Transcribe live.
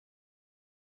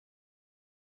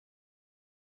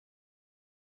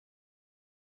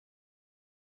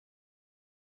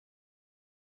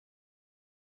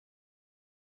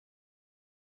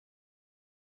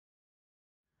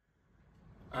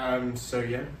This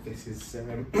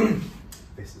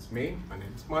is me. My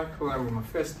name is Michael. I'm in my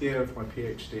first year of my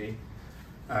PhD,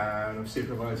 and I'm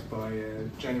supervised by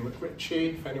Jenny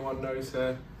McRitchie, if anyone knows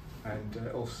her, and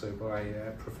also by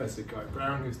Professor Guy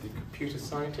Brown, who's the computer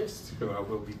scientist, who I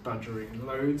will be badgering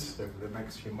loads over the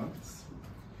next few months.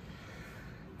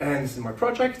 And this is my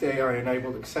project,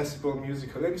 AI-enabled accessible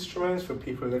musical instruments for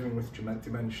people living with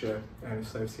dementia and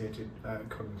associated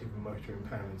cognitive and motor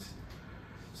impairments.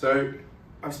 So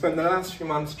I've spent the last few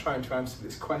months trying to answer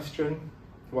this question: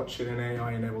 what should an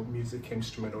AI-enabled music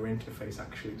instrument or interface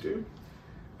actually do?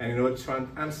 And in order to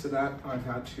answer that, I've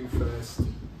had to first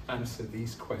answer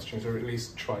these questions, or at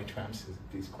least try to answer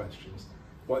these questions.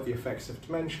 What the effects of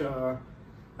dementia are,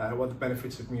 what the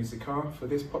benefits of music are for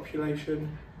this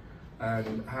population,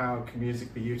 and how can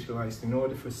music be utilised in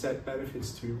order for said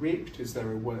benefits to be reaped? Is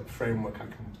there a framework I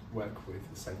can work with,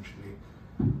 essentially?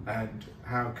 And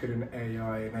how could an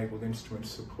AI-enabled instrument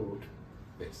support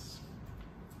this?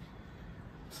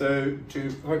 So to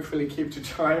hopefully keep to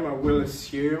time, I will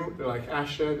assume, like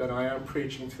Asher, that I am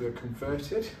preaching to the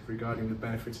converted regarding the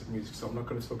benefits of music, so I'm not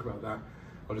going to talk about that.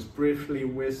 I'll just briefly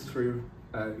whiz through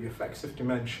the effects of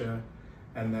dementia,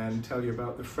 and then tell you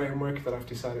about the framework that I've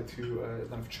decided to,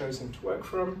 that I've chosen to work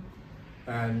from,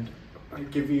 and I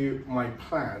give you my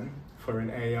plan for an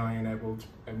AI-enabled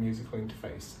musical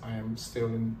interface. I am still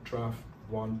in draft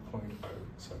 1.0,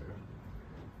 so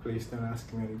please don't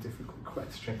ask me any difficult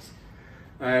questions.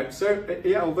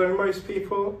 Although most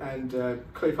people and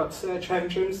clear-cut search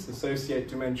engines associate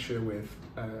dementia with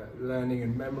learning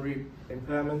and memory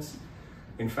impairments,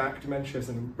 in fact, dementia is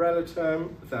an umbrella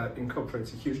term that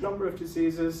incorporates a huge number of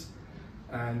diseases,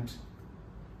 and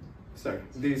so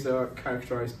these are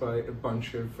characterized by a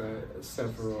bunch of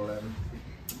several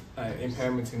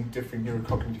impairments in different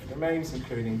neurocognitive domains,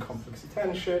 including complex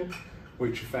attention,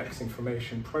 which affects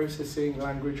information processing,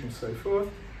 language, and so forth.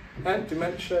 And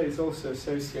dementia is also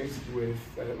associated with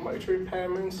motor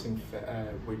impairments,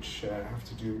 which have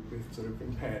to do with sort of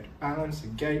impaired balance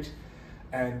and gait,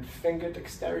 and finger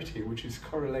dexterity, which is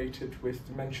correlated with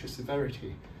dementia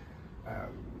severity.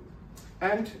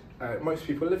 Most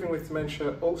people living with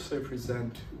dementia also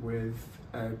present with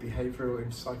behavioural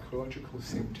and psychological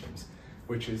symptoms,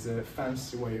 which is a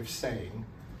fancy way of saying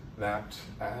that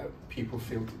people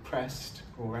feel depressed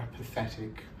or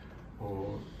apathetic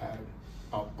or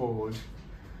are bored.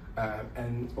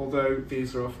 And although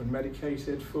these are often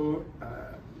medicated for,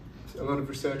 a lot of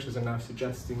researchers are now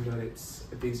suggesting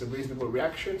that these are reasonable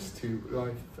reactions to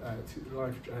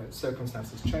life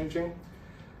circumstances changing,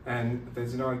 and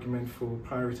there's an argument for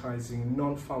prioritizing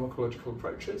non-pharmacological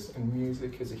approaches, and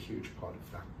music is a huge part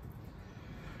of that.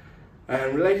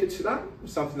 And related to that,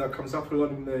 something that comes up a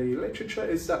lot in the literature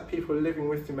is that people living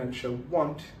with dementia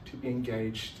want to be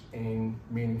engaged in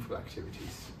meaningful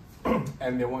activities,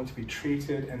 and they want to be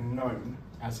treated and known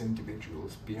as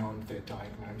individuals beyond their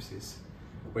diagnosis,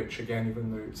 which again,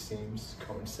 even though it seems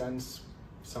common sense,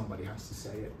 somebody has to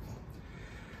say it.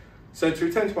 So to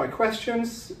return to my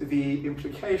questions, the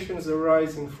implications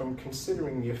arising from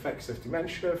considering the effects of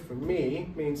dementia for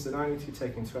me means that I need to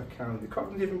take into account the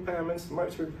cognitive impairments, the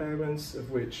motor impairments,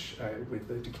 of which with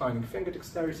the declining finger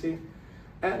dexterity,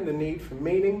 and the need for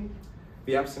meaning,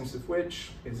 the absence of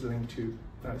which is linked to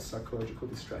psychological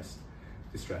distress.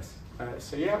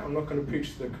 I'm not going to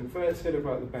preach to the converted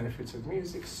about the benefits of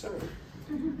music, so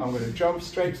I'm going to jump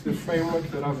straight to the framework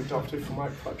that I've adopted for my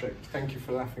project. Thank you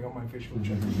for laughing at my visual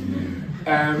joke.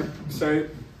 So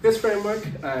this framework,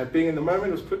 being in the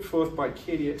moment, was put forth by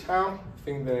Keedy et al., I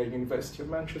think the University of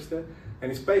Manchester, and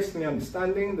it's based on the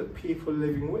understanding that people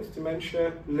living with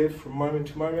dementia live from moment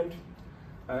to moment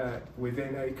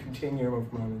within a continuum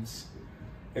of moments.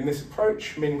 In this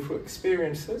approach, meaningful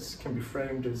experiences can be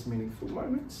framed as meaningful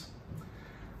moments,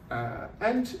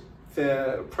 and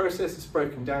the process is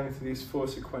broken down into these 4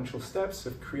 sequential steps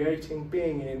of creating,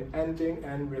 being in, ending,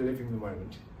 and reliving the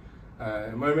moment.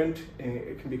 A moment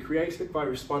it can be created by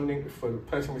responding, for the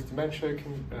person with dementia, it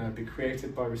can be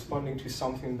created by responding to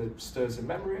something that stirs a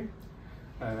memory,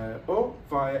 or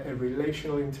via a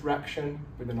relational interaction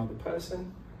with another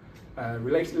person.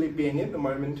 Relatedly, being in the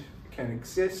moment can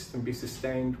exist and be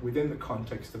sustained within the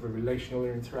context of a relational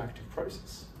or interactive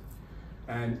process.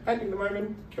 And ending the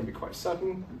moment can be quite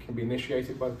sudden, can be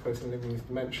initiated by the person living with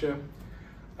dementia.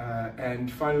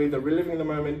 And finally, the reliving the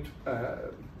moment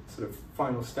sort of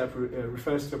final step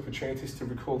refers to opportunities to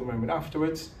recall the moment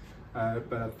afterwards,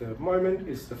 but at the moment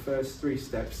it's the first 3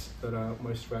 steps that are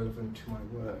most relevant to my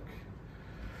work.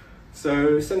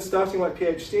 So since starting my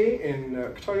PhD in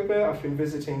October, I've been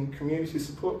visiting community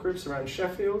support groups around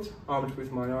Sheffield, armed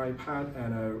with my iPad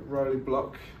and a Rolly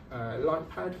Block light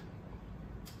pad.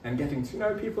 and getting to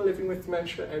know people living with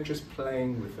dementia and just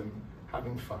playing with them,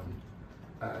 having fun.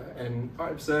 And I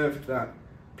observed that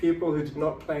people who did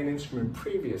not play an instrument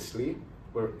previously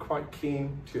were quite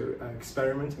keen to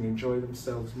experiment and enjoy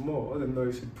themselves more than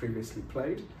those who'd previously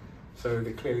played. So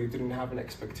they clearly didn't have an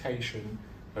expectation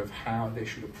of how they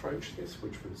should approach this,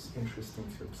 which was interesting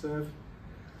to observe.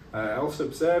 I also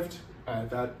observed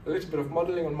that a little bit of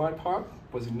modelling on my part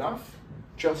was enough.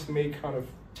 Just me kind of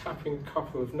tapping a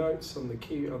couple of notes on the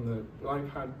key on the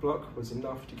iPad block was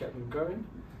enough to get them going.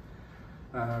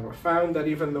 I found that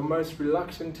even the most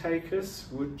reluctant takers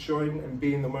would join and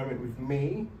be in the moment with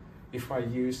me if I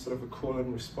used sort of a call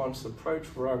and response approach,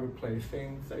 where I would play a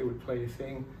thing, they would play a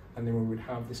thing, and then we would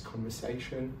have this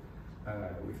conversation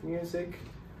with music.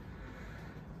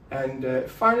 And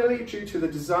finally, due to the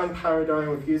design paradigm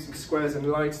of using squares and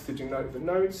lights to denote the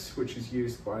notes, which is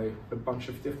used by a bunch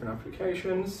of different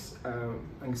applications,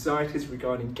 anxieties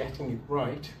regarding getting it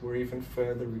right were even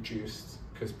further reduced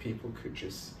because people could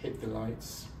just hit the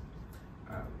lights.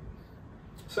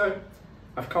 So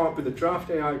I've come up with a draft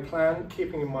AI plan,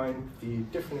 keeping in mind the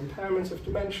different impairments of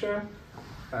dementia,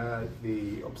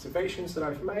 the observations that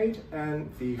I've made,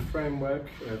 and the framework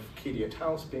of Kidi et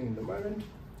al.'s being in the moment.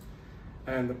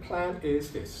 And the plan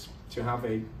is this: to have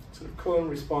a sort of call and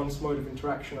response mode of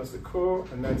interaction as the core,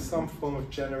 and then some form of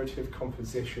generative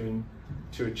composition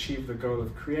to achieve the goal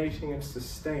of creating and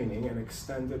sustaining an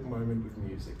extended moment with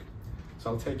music.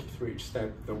 So I'll take you through each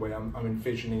step the way I'm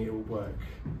envisioning it will work.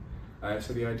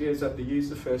 So the idea is that the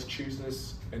user first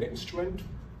chooses an instrument.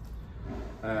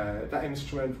 That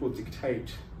instrument will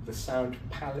dictate the sound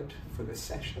palette for the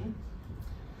session.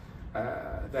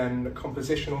 Then the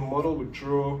compositional model would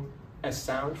draw a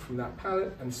sound from that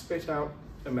palette and spit out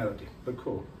a melody, the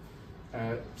call.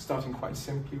 Starting quite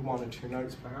simply, 1 or 2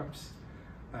 notes perhaps,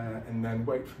 and then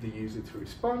wait for the user to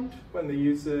respond. When the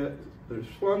user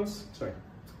responds,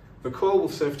 the call will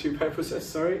serve 2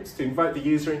 purposes. It's to invite the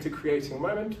user into creating a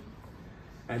moment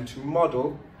and to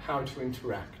model how to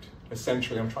interact.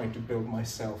 Essentially, I'm trying to build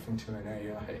myself into an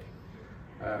AI,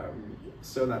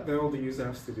 so that all the user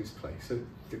has to do is play. So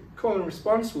the call and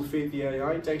response will feed the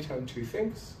AI data on 2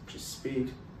 things, which is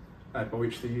speed, by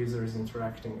which the user is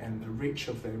interacting, and the reach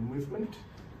of their movement,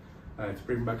 to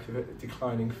bring back the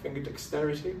declining finger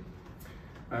dexterity.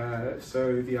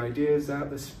 So the idea is that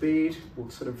the speed will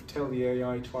sort of tell the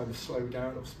AI to either slow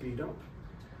down or speed up,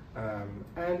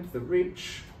 and the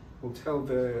reach will tell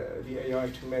the AI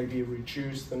to maybe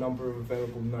reduce the number of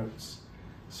available notes.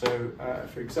 So,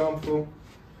 for example,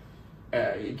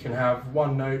 you can have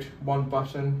 1 note, 1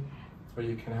 button, or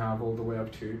you can have all the way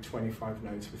up to 25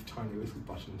 notes with tiny little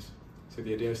buttons. So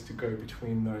the idea is to go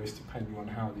between those depending on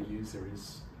how the user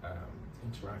is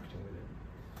interacting with it.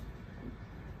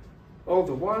 All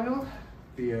the while,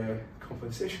 the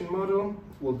composition model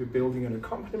will be building an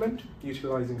accompaniment,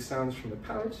 utilizing sounds from the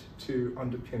palette to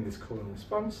underpin this call and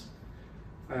response.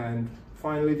 And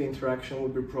finally, the interaction will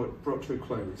be brought to a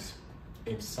close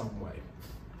in some way.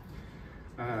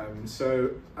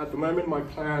 So at the moment, my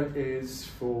plan is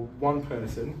for 1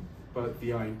 person, but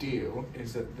the ideal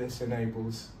is that this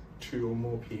enables 2 or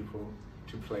more people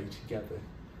to play together.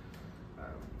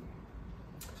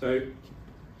 So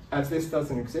as this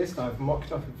doesn't exist, I've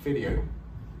mocked up a video,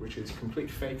 which is complete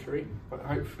fakery, but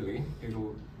hopefully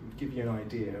it'll give you an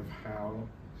idea of how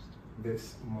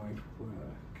this might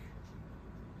work.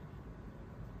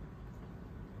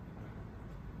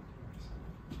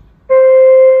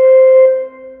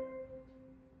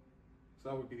 So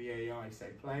that would be the AI, say,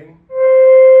 playing.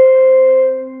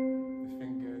 The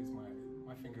finger is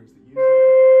my finger is the user.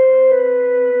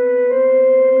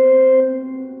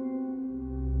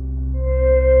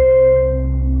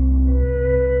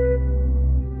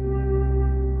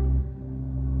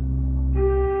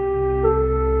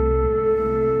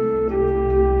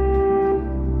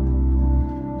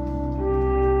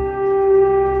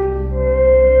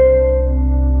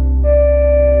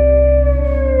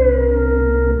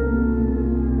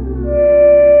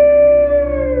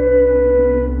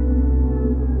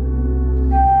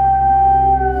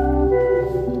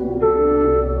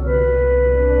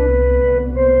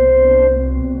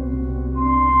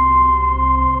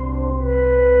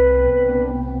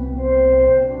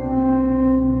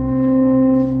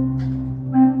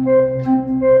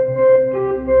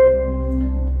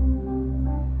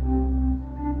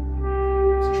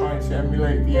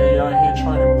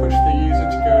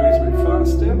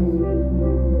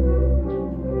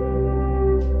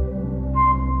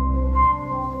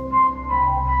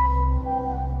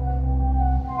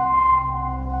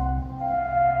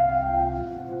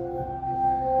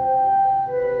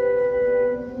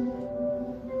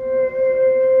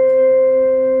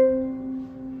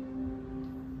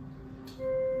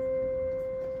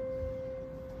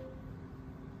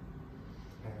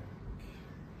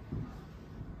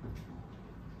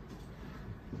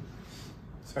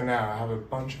 So now I have a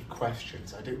bunch of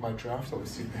questions. I did my draft, I was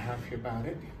super happy about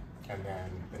it, and then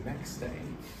the next day,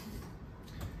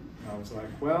 I was like,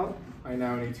 well, I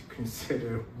now need to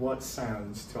consider what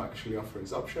sounds to actually offer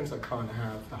as options. I can't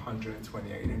have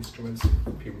 128 instruments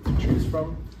for people to choose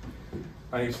from.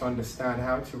 I need to understand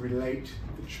how to relate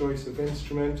the choice of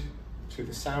instrument to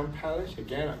the sound palette.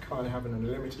 Again, I can't have an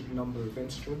unlimited number of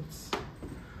instruments.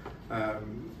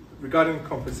 Regarding the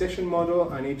composition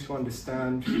model, I need to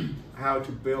understand how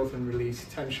to build and release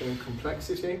tension and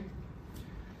complexity,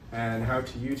 and how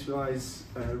to utilize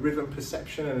rhythm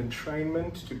perception and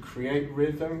entrainment to create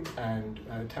rhythm and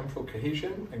temporal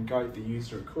cohesion and guide the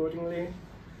user accordingly,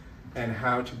 and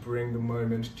how to bring the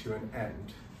moment to an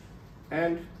end.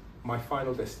 And my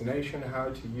final destination, how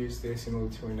to use this in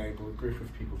order to enable a group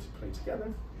of people to play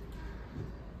together.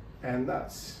 And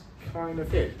that's kind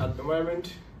of it. At the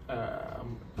moment,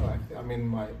 I'm in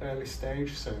my early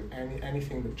stage, so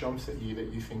anything that jumps at you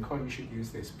that you think, oh, you should use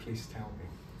this, please tell me,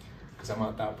 because I'm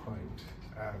at that point.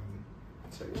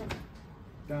 So yeah,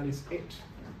 that is it.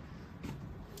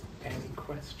 Any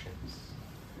questions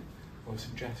or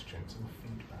suggestions or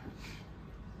feedback?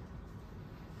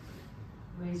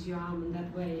 Raise your arm in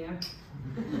that way, yeah?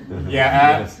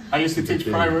 Yeah, yes. I used to teach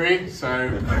primary,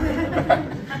 so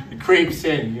it creeps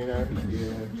in, you know.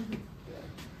 Yeah.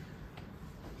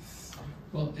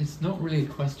 Well, it's not really a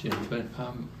question, but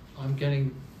I'm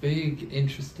getting big,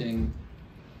 interesting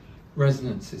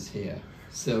resonances here.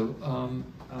 So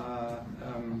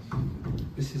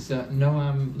this is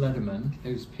Noam Lederman,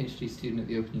 who's a PhD student at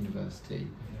the Open University,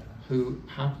 who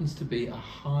happens to be a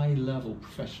high-level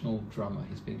professional drummer.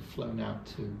 He's been flown out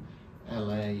to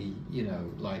LA, you know,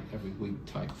 like every week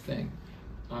type thing.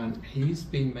 And he's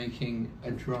been making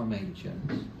a drum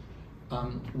agent,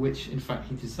 which in fact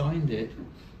he designed it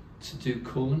to do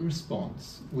call and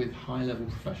response with high-level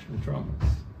professional drummers,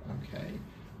 okay,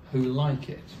 who like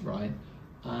it, right?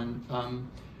 And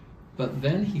but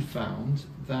then he found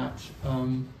that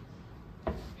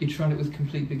he tried it with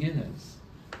complete beginners,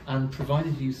 and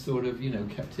provided you sort of, you know,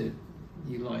 kept it,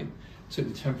 you like took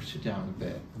the temperature down a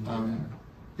bit.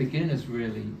 Beginners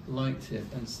really liked it,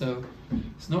 and so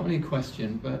it's not really a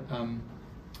question, but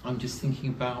I'm just thinking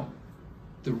about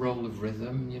the role of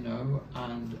rhythm, you know,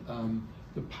 and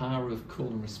the power of call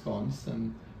and response,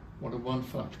 and what a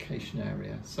wonderful application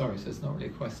area. Sorry, so it's not really a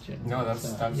question. No, that's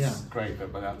yeah. Great,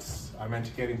 but I meant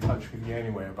to get in touch with you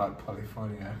anyway about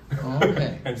polyphonia. Oh,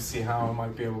 okay. And see how I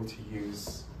might be able to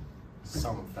use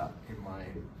some of that in my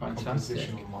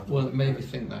compositional model. Well, it made me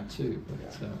think that too, but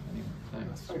anyway, thanks.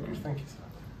 That's very good, thank you, sir.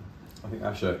 I think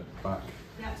Asha, back.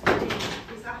 Yeah,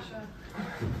 it's Asha.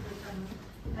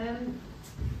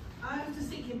 I was just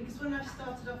thinking, because when I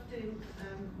started off doing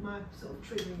my sort of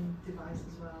triggering device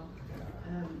as well,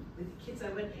 with the kids, I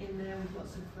went in there with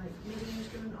lots of like MIDI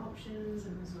instrument options,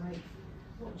 and was like,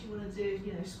 what do you want to do?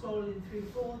 You know, scrolling through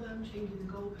for them, changing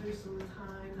the goalposts all the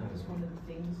time. That was one of the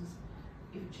things. Is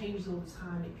if it changes all the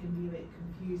time, it can be a bit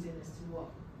confusing as to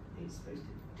what it's supposed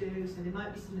to do. So there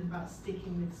might be something about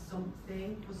sticking with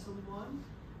something for someone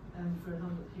for a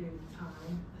longer period of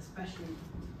time, especially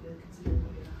considering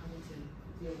what you're having to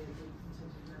deal with in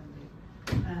terms of memory.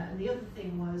 And the other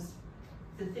thing was,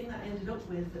 the thing that I ended up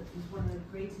with that was one of the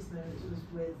greatest moments was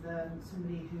with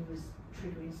somebody who was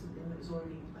triggering something that was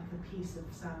already like a piece of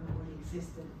sound that already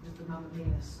existed. It was the Mamma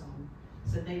Mia song.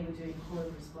 So they were doing call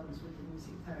and response with the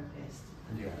music therapist,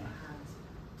 and they had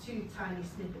two tiny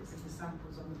snippets of the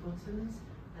samples on the buttons,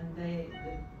 and the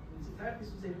music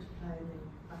therapist was able to play and then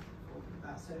back and forth with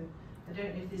that. So I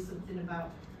don't know if there's something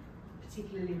about,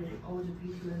 particularly with older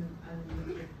people and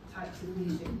the types of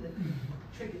music that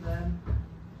trigger them.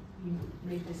 You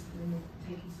made this when you're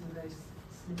taking some of those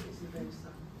snippets of those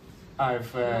songs.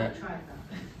 I've tried that.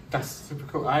 That's super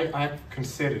cool. I've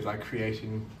considered like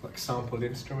creating like sampled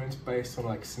instruments based on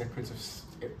like snippets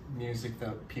of music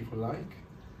that people like,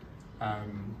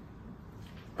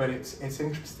 but it's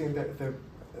interesting that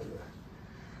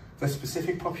the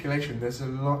specific population, there's a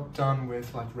lot done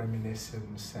with like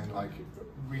reminiscence and like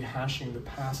rehashing the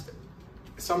past.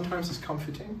 Sometimes it's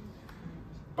comforting,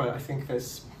 but I think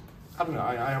there's, I don't know,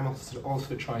 I am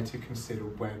also trying to consider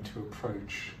when to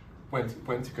approach, when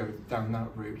to go down that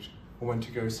route, or when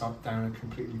to go down a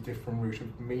completely different route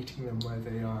of meeting them where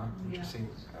they are. Interesting.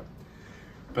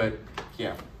 But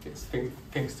yeah, it's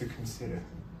things to consider.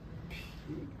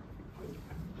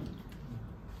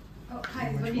 Oh, hi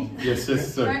everybody. Yes,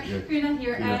 sorry. Fiona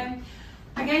here.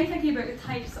 Again, thinking about the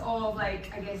types of,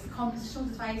 like, I guess, compositional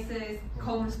devices,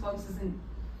 call and responses, and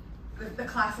the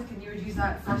classic, and you would use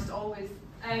that first always.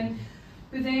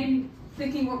 But then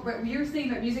thinking what we were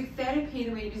saying about music therapy,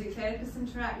 the way music therapists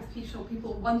interact with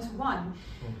people one-to-one,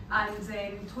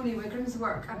 and Tony Wigram's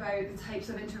work about the types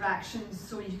of interactions.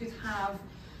 So you could have,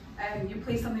 you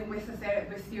play something with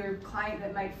with your client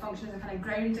that might function as a kind of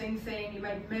grounding thing, you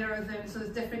might mirror them, so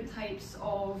there's different types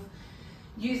of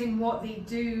using what they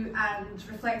do and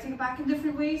reflecting it back in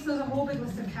different ways. So there's a whole big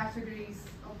list of categories.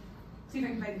 I'll see if I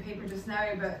can find the paper just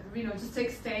now, but just to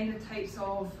extend the types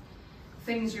of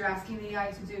things you're asking the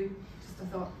AI to do. Just a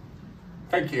thought.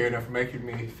 Thank you, Anna, for making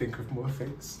me think of more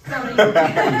things. Sorry.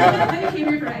 Thank you,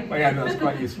 you're right. Oh, yeah, no, it's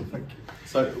quite useful, thank you.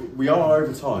 So we are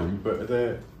over time, but are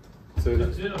there... So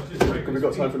have we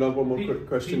got time for one more quick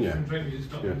question? Yeah.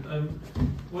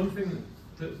 One thing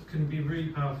that can be really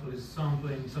powerful is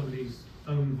sampling somebody's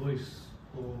own voice,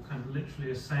 or kind of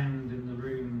literally a sound in the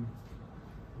room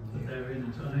that they're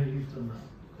in. So I know you've done that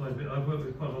quite a bit. I've worked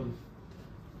with quite a lot of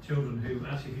children who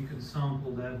actually, if you can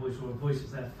sample their voice or a voice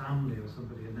of their family or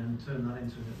somebody and then turn that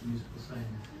into a musical sound,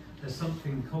 there's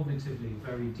something cognitively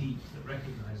very deep that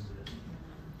recognises it,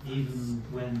 even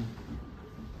when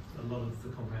a lot of the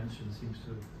comprehension seems to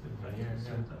have been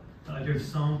so the idea of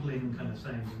sampling kind of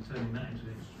sounds and turning that into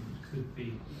an instrument could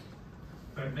be,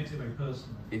 it makes it very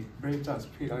personal. It really does.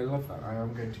 Pete, I love that. I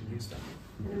am going to use that.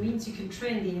 And it means you can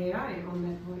train the AI on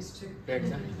that voice too. Yeah,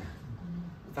 exactly.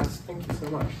 Thank you so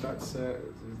much. That's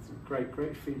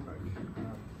great feedback.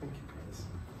 Thank you, guys.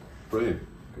 Brilliant.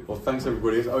 Well, thanks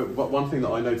everybody. One thing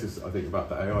that I noticed, I think, about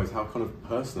the AI is how kind of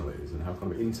personal it is and how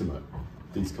kind of intimate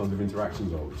these kinds of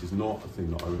interactions are, which is not a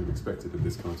thing that I would have expected of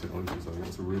this kind of technology. So I think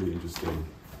it's a really interesting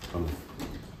kind of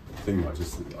thing that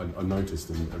I noticed,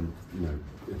 and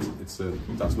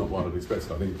that's not what I'd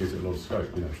expected. I think it gives it a lot of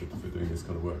scope, for doing this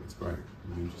kind of work. It's great,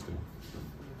 really interesting.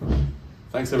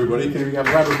 Thanks everybody. Can we have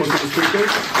a round of applause for the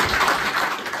speakers?